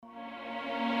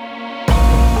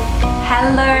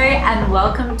Hello and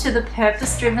welcome to the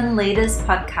Purpose Driven Leaders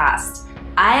podcast.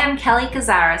 I am Kelly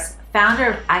Cazares, founder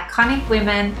of Iconic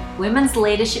Women, women's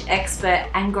leadership expert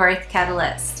and growth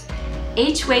catalyst.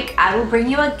 Each week I will bring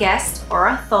you a guest or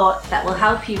a thought that will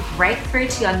help you break through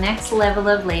to your next level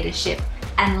of leadership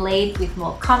and lead with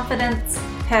more confidence,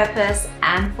 purpose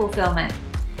and fulfillment.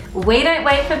 We don't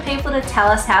wait for people to tell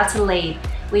us how to lead.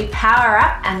 We power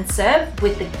up and serve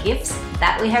with the gifts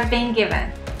that we have been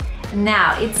given.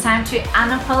 Now it's time to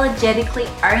unapologetically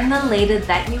own the leader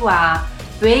that you are.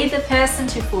 Be the person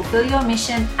to fulfill your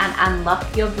mission and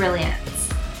unlock your brilliance.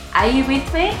 Are you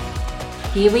with me?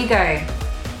 Here we go.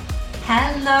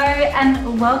 Hello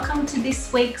and welcome to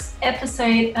this week's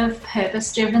episode of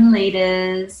Purpose Driven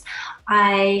Leaders.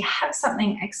 I have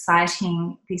something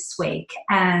exciting this week,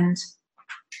 and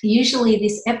usually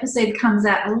this episode comes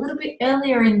out a little bit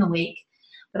earlier in the week,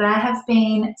 but I have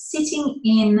been sitting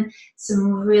in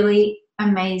some really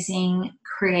amazing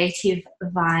creative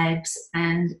vibes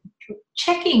and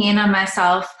checking in on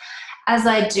myself as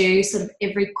I do sort of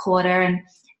every quarter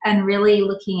and really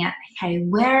looking at, okay,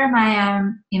 where am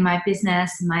I in my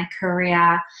business, in my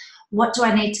career? What do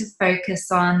I need to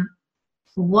focus on?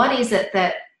 What is it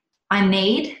that I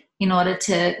need in order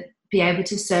to be able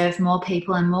to serve more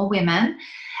people and more women?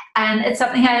 And it's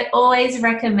something I always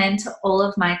recommend to all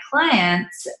of my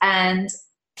clients. And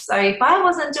so if I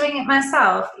wasn't doing it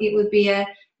myself, it would be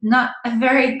not a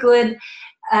very good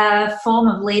form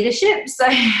of leadership. So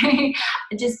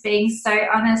just being so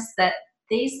honest that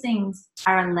these things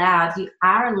are allowed. You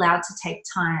are allowed to take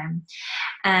time.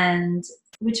 And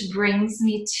which brings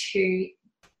me to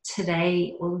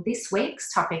today, well, this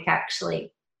week's topic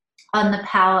actually, on the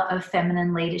power of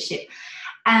feminine leadership.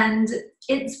 And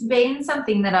it's been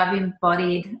something that I've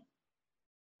embodied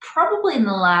probably in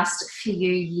the last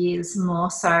few years more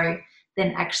so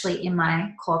than actually in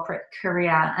my corporate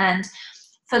career. And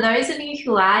for those of you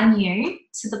who are new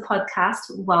to the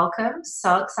podcast, welcome.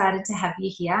 So excited to have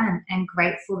you here and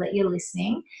grateful that you're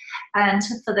listening. And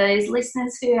for those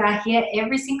listeners who are here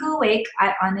every single week,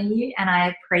 I honor you and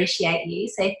I appreciate you.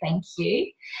 So thank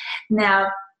you.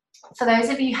 Now, for those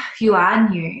of you who are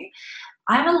new,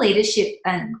 I'm a leadership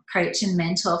and coach and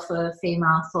mentor for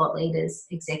female thought leaders,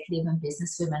 executive and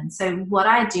business women. So what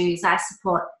I do is I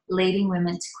support leading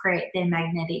women to create their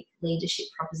magnetic leadership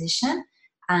proposition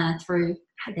through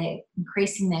their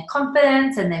increasing their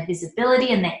confidence and their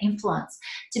visibility and their influence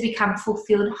to become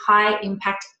fulfilled, high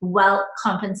impact,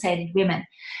 well-compensated women.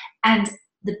 And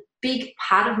the big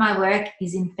part of my work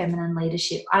is in feminine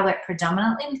leadership. I work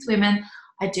predominantly with women.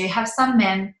 I do have some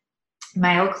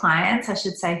male clients, I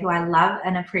should say, who I love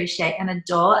and appreciate and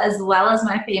adore, as well as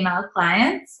my female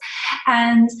clients.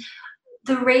 And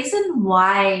the reason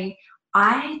why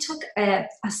I took a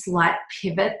slight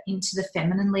pivot into the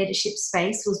feminine leadership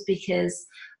space was because,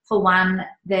 for one,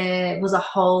 there was a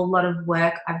whole lot of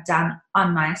work I've done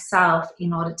on myself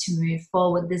in order to move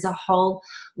forward. There's a whole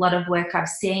lot of work I've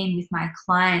seen with my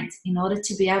clients in order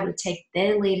to be able to take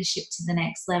their leadership to the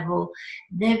next level.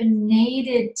 They've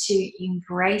needed to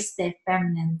embrace their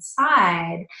feminine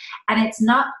side. And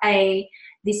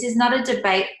this is not a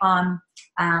debate on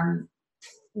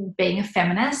being a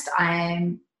feminist.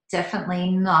 I'm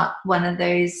definitely not one of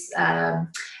those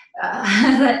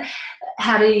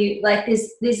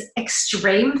this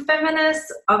extreme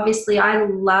feminists. Obviously I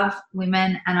love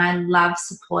women and I love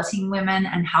supporting women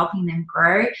and helping them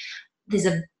grow. There's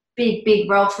a big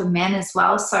role for men as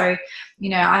well. So,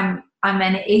 I'm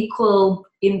an equal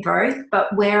in both,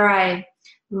 but where I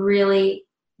really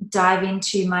dive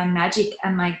into my magic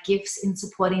and my gifts in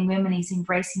supporting women is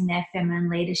embracing their feminine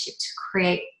leadership to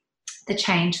create the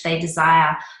change they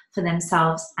desire for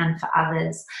themselves and for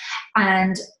others.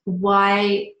 And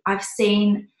why I've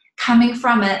seen, coming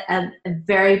from a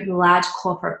very large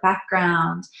corporate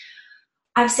background,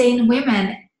 I've seen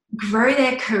women grow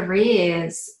their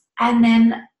careers, and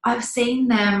then I've seen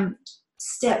them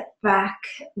step back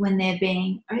when they're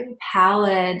being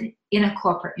overpowered in a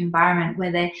corporate environment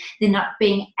where they're not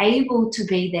being able to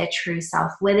be their true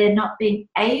self, where they're not being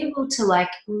able to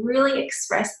really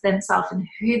express themselves and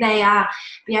who they are,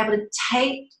 be able to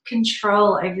take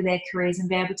control over their careers and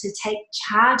be able to take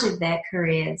charge of their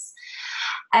careers.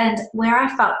 And where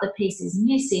I felt the piece is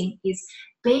missing is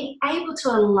being able to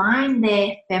align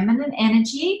their feminine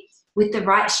energy with the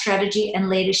right strategy and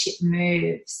leadership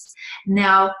moves.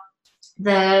 Now,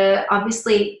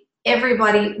 obviously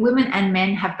everybody, women and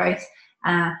men, have both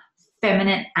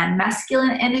feminine and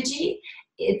masculine energy.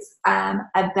 It's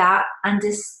about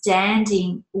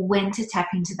understanding when to tap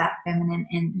into that feminine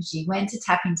energy, when to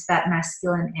tap into that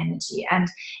masculine energy. And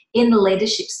in the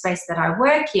leadership space that I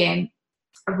work in,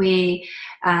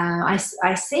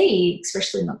 I see,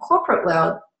 especially in the corporate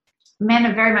world, men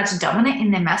are very much dominant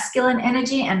in their masculine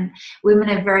energy, and women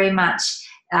are very much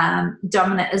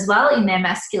dominant as well in their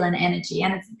masculine energy.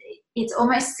 And it's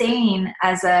almost seen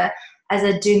as a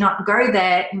do not go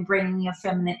there in bringing your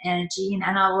feminine energy in.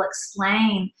 And I will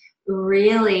explain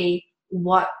really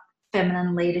what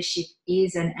feminine leadership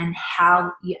is and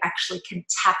how you actually can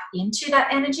tap into that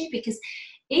energy, because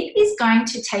it is going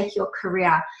to take your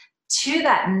career to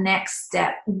that next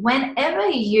step whenever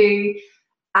you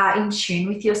are in tune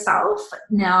with yourself.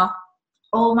 Now,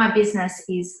 all my business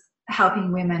is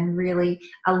helping women really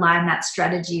align that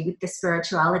strategy with the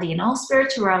spirituality, and all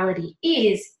spirituality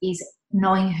is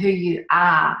knowing who you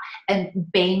are and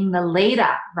being the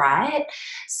leader, right?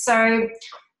 So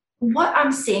what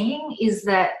I'm seeing is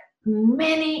that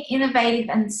many innovative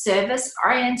and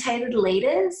service-orientated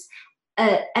leaders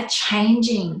are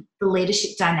changing the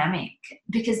leadership dynamic,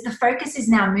 because the focus is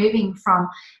now moving from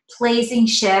pleasing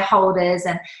shareholders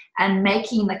and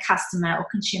making the customer or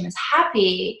consumers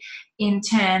happy in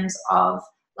terms of,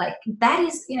 like, that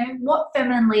is, what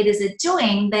feminine leaders are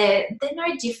doing. They're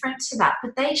no different to that,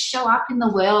 but they show up in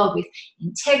the world with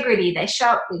integrity, they show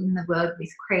up in the world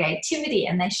with creativity,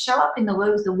 and they show up in the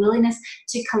world with the willingness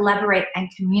to collaborate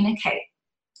and communicate.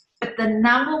 But the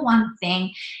number one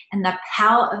thing and the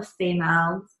power of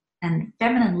female and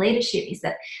feminine leadership is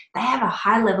that they have a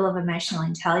high level of emotional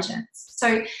intelligence.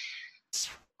 So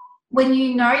when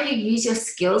you use your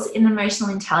skills in emotional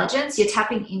intelligence, you're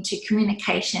tapping into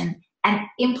communication and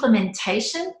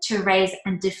implementation to raise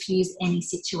and diffuse any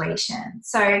situation.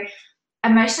 So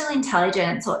emotional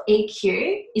intelligence, or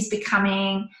EQ, is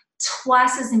becoming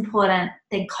twice as important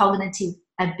than cognitive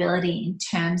ability in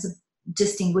terms of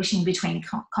distinguishing between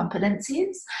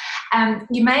competencies.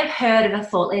 You may have heard of a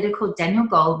thought leader called Daniel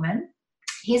Goleman.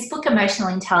 His book, Emotional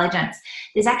Intelligence,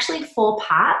 there's actually 4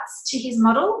 parts to his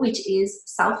model, which is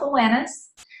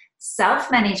self-awareness,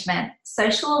 self-management,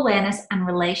 social awareness, and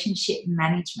relationship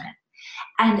management.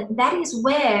 And that is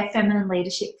where feminine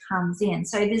leadership comes in.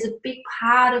 So there's a big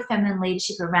part of feminine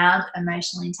leadership around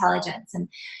emotional intelligence and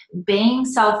being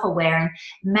self-aware and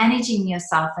managing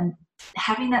yourself and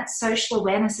having that social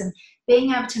awareness and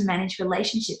being able to manage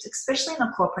relationships, especially in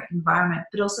a corporate environment,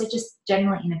 but also just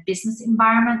generally in a business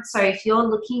environment. So if you're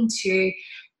looking to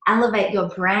elevate your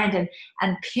brand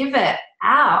and pivot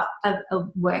out of a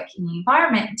working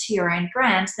environment to your own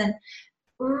brand, then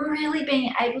really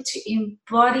being able to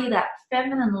embody that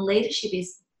feminine leadership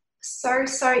is so,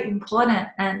 so important.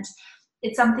 And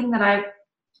it's something that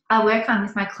I work on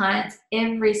with my clients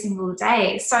every single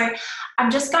day. So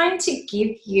I'm just going to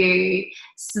give you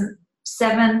some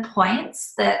 7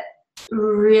 points that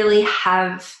really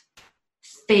have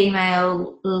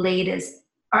female leaders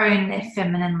own their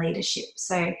feminine leadership.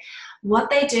 So what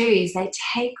they do is they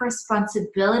take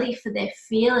responsibility for their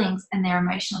feelings and their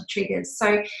emotional triggers.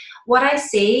 So what I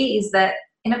see is that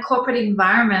in a corporate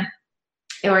environment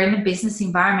or in a business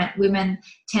environment, women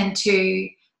tend to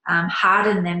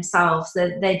harden themselves.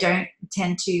 They don't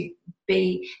tend to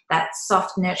be that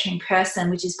soft, nurturing person,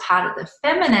 which is part of the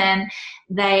feminine.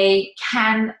 They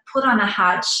can put on a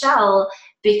hard shell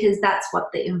because that's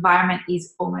what the environment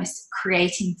is almost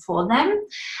creating for them.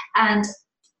 And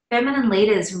feminine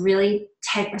leaders really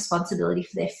take responsibility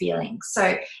for their feelings.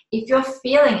 So if you're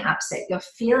feeling upset, you're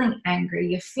feeling angry,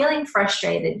 you're feeling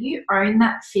frustrated, you own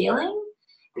that feeling,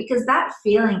 because that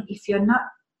feeling, if you're not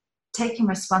taking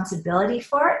responsibility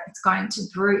for it, it's going to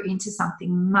brew into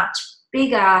something much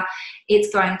bigger.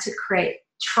 It's going to create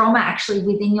trauma actually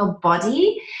within your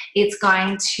body. It's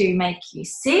going to make you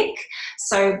sick.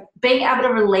 So being able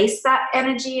to release that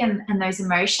energy and those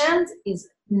emotions is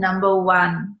number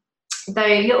one. Though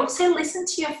you also listen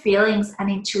to your feelings and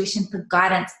intuition for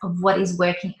guidance of what is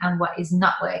working and what is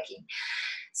not working.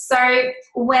 So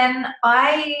when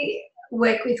I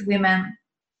work with women,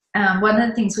 one of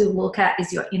the things we look at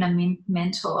is your inner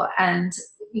mentor, and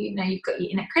you've got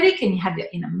your inner critic and you have your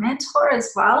inner mentor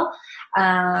as well.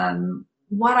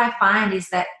 What I find is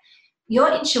that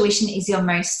your intuition is your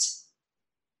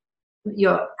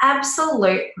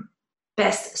absolute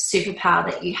best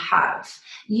superpower that you have.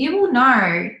 You will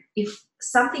know if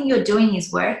something you're doing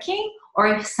is working or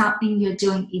if something you're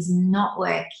doing is not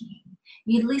working.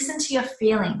 You listen to your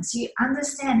feelings. You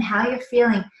understand how you're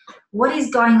feeling. What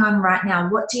is going on right now?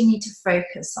 What do you need to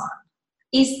focus on?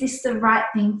 Is this the right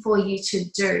thing for you to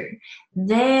do?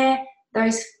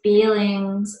 Those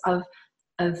feelings of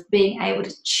being able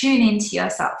to tune into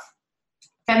yourself.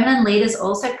 Feminine leaders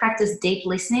also practice deep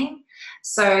listening.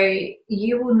 So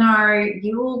you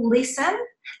will listen.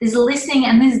 There's listening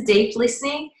and there's deep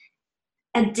listening.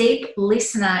 A deep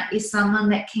listener is someone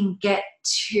that can get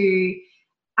to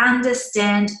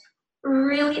understand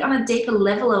really on a deeper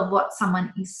level of what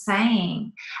someone is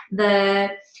saying, the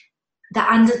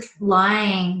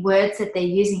underlying words that they're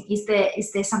using. Is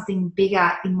there something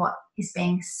bigger in what is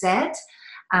being said?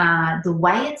 The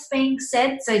way it's being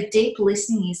said. So deep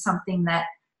listening is something that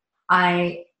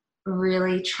I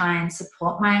really try and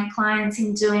support my clients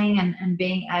in doing, and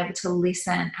being able to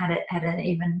listen at an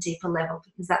even deeper level,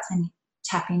 because that's when you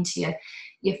tap into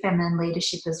your feminine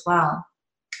leadership as well.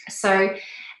 So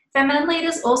feminine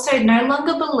leaders also no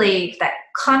longer believe that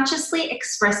consciously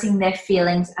expressing their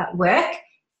feelings at work,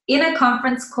 in a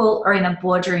conference call, or in a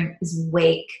boardroom is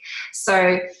weak.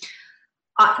 So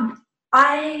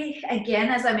I, again,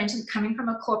 as I mentioned, coming from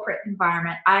a corporate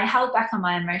environment, I held back on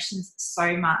my emotions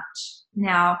so much.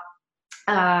 Now,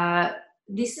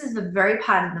 this is the very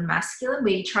part of the masculine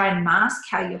where you try and mask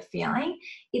how you're feeling.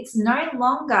 It's no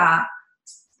longer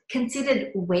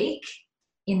considered weak,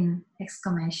 in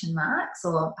exclamation marks,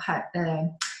 or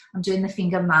I'm doing the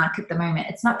finger mark at the moment.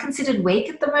 It's not considered weak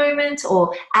at the moment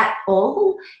or at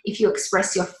all if you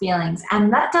express your feelings.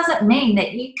 And that doesn't mean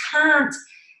that you can't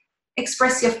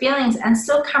express your feelings and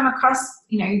still come across,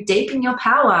 deep in your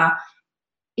power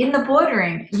in the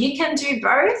boardroom. You can do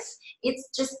both. It's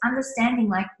just understanding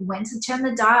like when to turn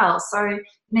the dial. So,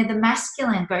 the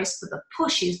masculine goes for the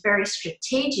push, is very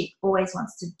strategic, always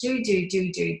wants to do.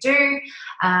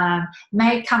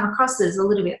 May come across as a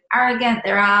little bit arrogant.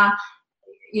 There are,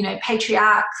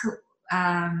 patriarchal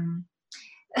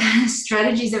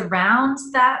strategies around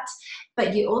that,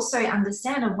 but you also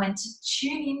understand of when to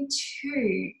tune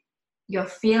into your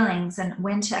feelings and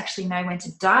when to actually know when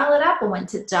to dial it up or when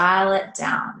to dial it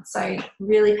down. So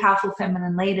really powerful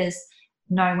feminine leaders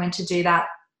know when to do that.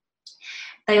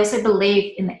 They also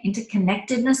believe in the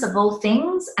interconnectedness of all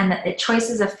things and that their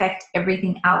choices affect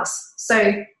everything else.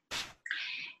 So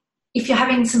if you're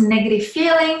having some negative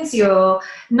feelings, you're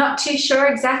not too sure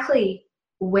exactly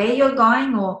where you're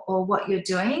going or what you're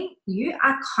doing, you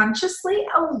are consciously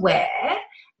aware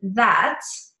that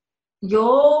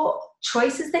your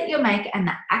choices that you make and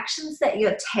the actions that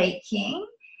you're taking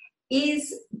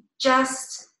is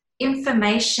just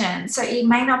information. So it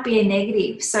may not be a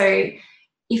negative. So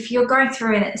if you're going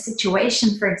through a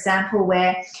situation, for example,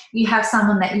 where you have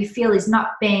someone that you feel is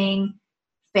not being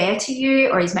fair to you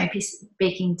or is maybe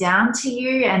speaking down to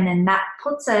you, and then that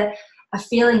puts a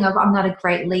feeling of I'm not a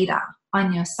great leader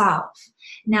on yourself.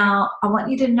 Now, I want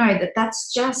you to know that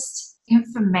that's just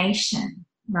information,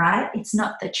 right? It's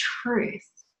not the truth.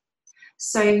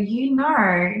 So you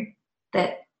know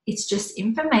that it's just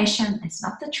information, it's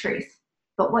not the truth.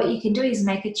 But what you can do is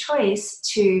make a choice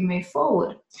to move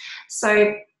forward.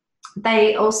 So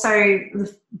they also,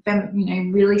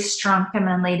 really strong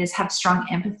feminine leaders have strong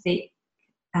empathy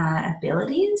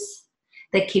abilities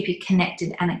that keep you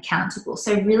connected and accountable.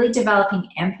 So really developing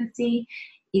empathy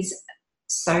is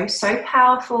so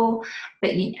powerful.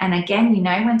 But and again, you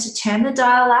know when to turn the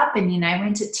dial up and you know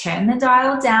when to turn the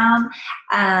dial down.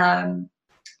 And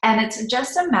it's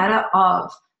just a matter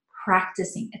of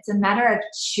practicing. It's a matter of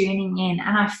tuning in.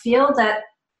 And I feel that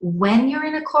when you're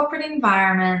in a corporate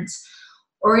environment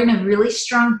or in a really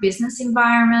strong business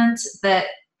environment, that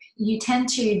you tend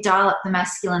to dial up the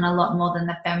masculine a lot more than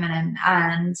the feminine.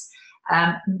 And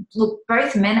look,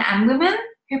 both men and women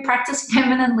who practice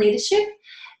feminine leadership,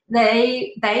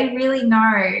 they really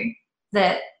know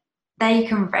that they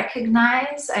can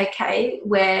recognize,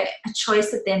 where a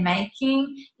choice that they're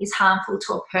making is harmful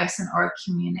to a person or a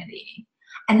community.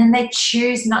 And then they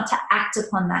choose not to act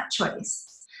upon that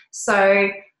choice. So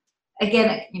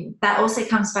again, that also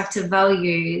comes back to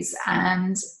values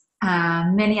and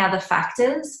many other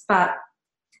factors, but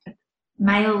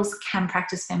males can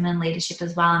practice feminine leadership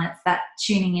as well, and it's that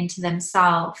tuning into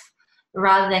themselves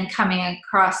rather than coming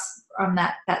across from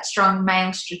that strong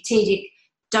male strategic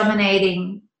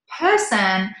dominating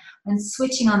person and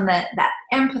switching on that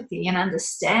empathy and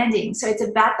understanding. So it's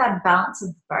about that balance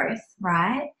of both,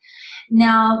 right?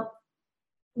 Now,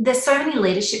 there's so many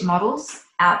leadership models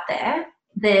out there.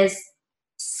 There's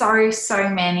so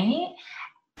many.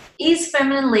 Is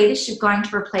feminine leadership going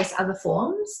to replace other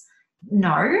forms?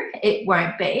 No, it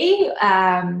won't be.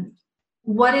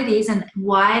 What it is and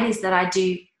why it is that I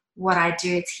do what I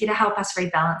do, it's here to help us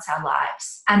rebalance our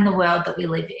lives and the world that we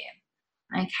live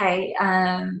in. Okay.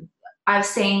 I've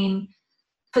seen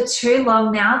for too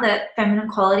long now that feminine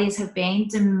qualities have been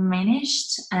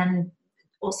diminished and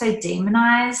also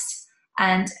demonized.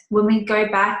 And when we go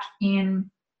back in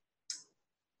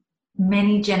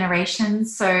many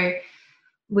generations, so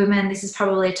women, this is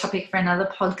probably a topic for another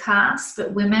podcast,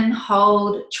 but women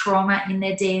hold trauma in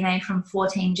their DNA from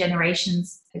 14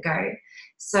 generations ago.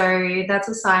 So that's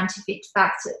a scientific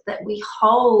fact that we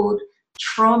hold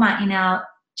trauma in our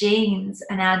genes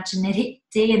and our genetic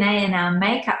DNA and our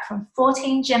makeup from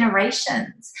 14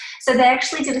 generations. So they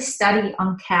actually did a study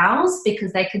on cows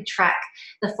because they could track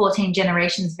the 14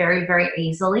 generations very, very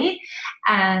easily.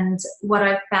 And what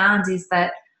I've found is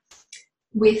that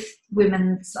with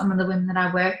women, some of the women that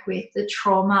I work with, the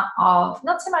trauma of,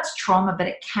 not so much trauma, but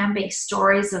it can be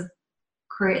stories of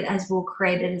as well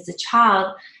created as a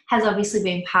child, has obviously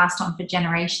been passed on for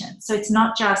generations. So it's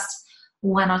not just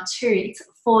 1 or 2, it's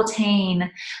 14.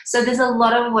 So there's a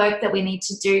lot of work that we need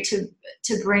to do to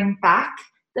bring back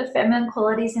the feminine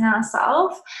qualities in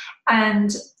ourselves. And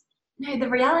the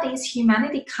reality is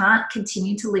humanity can't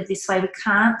continue to live this way. We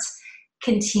can't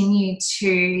continue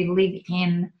to live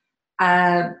in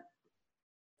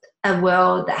a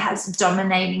world that has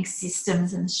dominating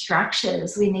systems and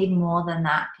structures. We need more than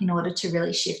that in order to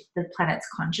really shift the planet's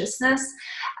consciousness.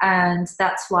 And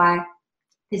that's why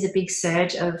there's a big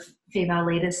surge of female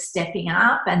leaders stepping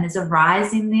up, and there's a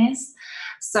rise in this.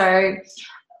 So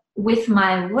with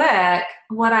my work,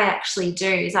 what I actually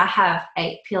do is I have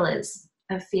 8 pillars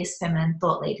of fierce feminine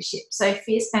thought leadership. So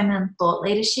fierce feminine thought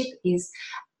leadership is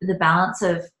the balance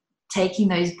of taking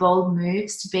those bold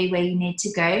moves to be where you need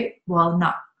to go while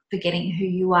not forgetting who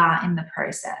you are in the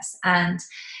process. And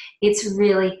it's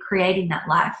really creating that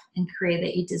life and career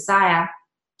that you desire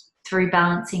through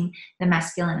balancing the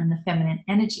masculine and the feminine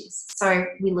energies. So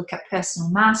we look at personal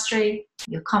mastery,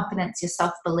 your confidence, your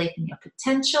self-belief, and your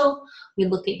potential. We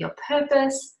look at your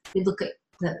purpose. We look at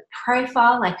the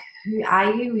profile, like who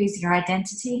are you? Who's your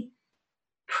identity?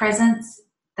 Presence,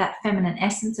 that feminine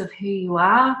essence of who you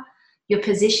are. Your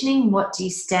positioning, what do you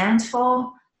stand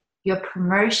for? Your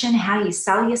promotion, how you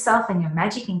sell yourself and your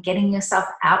magic and getting yourself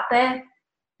out there.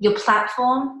 Your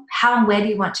platform, how and where do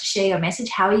you want to share your message?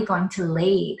 How are you going to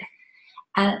lead?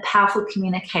 And powerful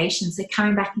communication, so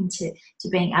coming back into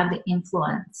being able to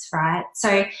influence, right?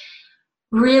 So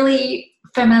really,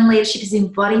 feminine leadership is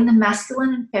embodying the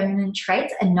masculine and feminine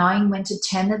traits and knowing when to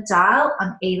turn the dial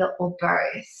on either or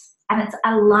both. And it's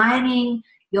aligning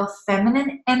your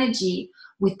feminine energy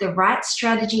with the right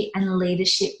strategy and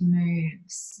leadership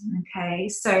moves, okay?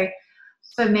 So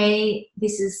for me,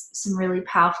 this is some really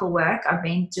powerful work. I've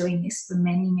been doing this for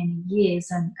many, many years,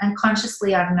 and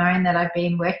consciously I've known that I've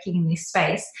been working in this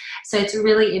space. So it's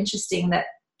really interesting that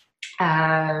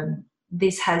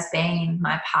this has been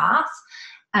my path,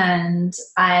 and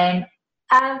I'm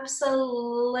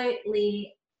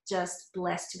absolutely just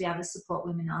blessed to be able to support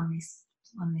women on this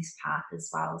path as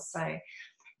well. So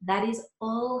that is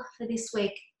all for this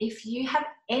week. If you have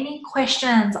any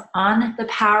questions on the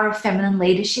power of feminine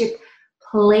leadership,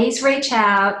 please reach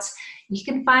out. You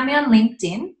can find me on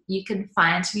LinkedIn. You can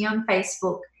find me on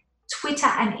Facebook, Twitter,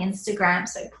 and Instagram.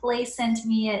 So please send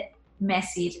me a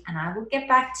message and I will get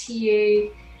back to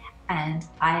you. And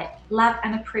I love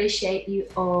and appreciate you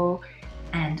all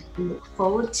and look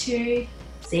forward to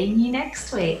seeing you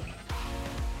next week.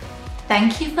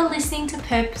 Thank you for listening to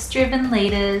Purpose Driven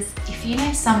Leaders. If you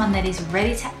know someone that is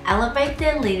ready to elevate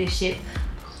their leadership,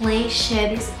 please share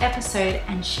this episode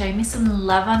and show me some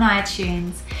love on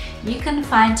iTunes. You can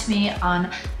find me on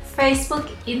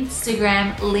Facebook,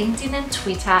 Instagram, LinkedIn, and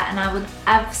Twitter, and I would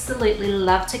absolutely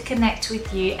love to connect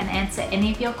with you and answer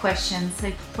any of your questions.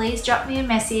 So please drop me a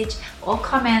message or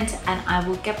comment and I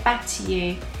will get back to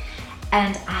you.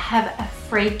 And I have a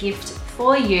free gift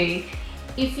for you.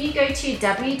 If you go to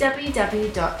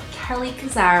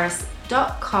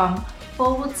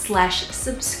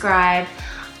www.kellycazares.com/subscribe,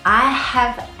 I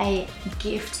have a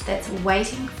gift that's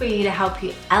waiting for you to help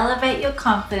you elevate your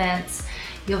confidence,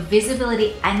 your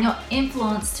visibility, and your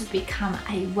influence to become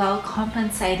a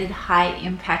well-compensated,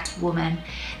 high-impact woman.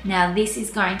 Now, this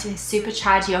is going to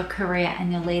supercharge your career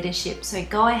and your leadership. So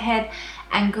go ahead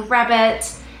and grab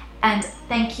it. And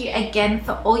thank you again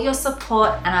for all your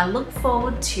support. And I look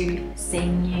forward to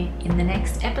seeing you in the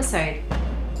next episode.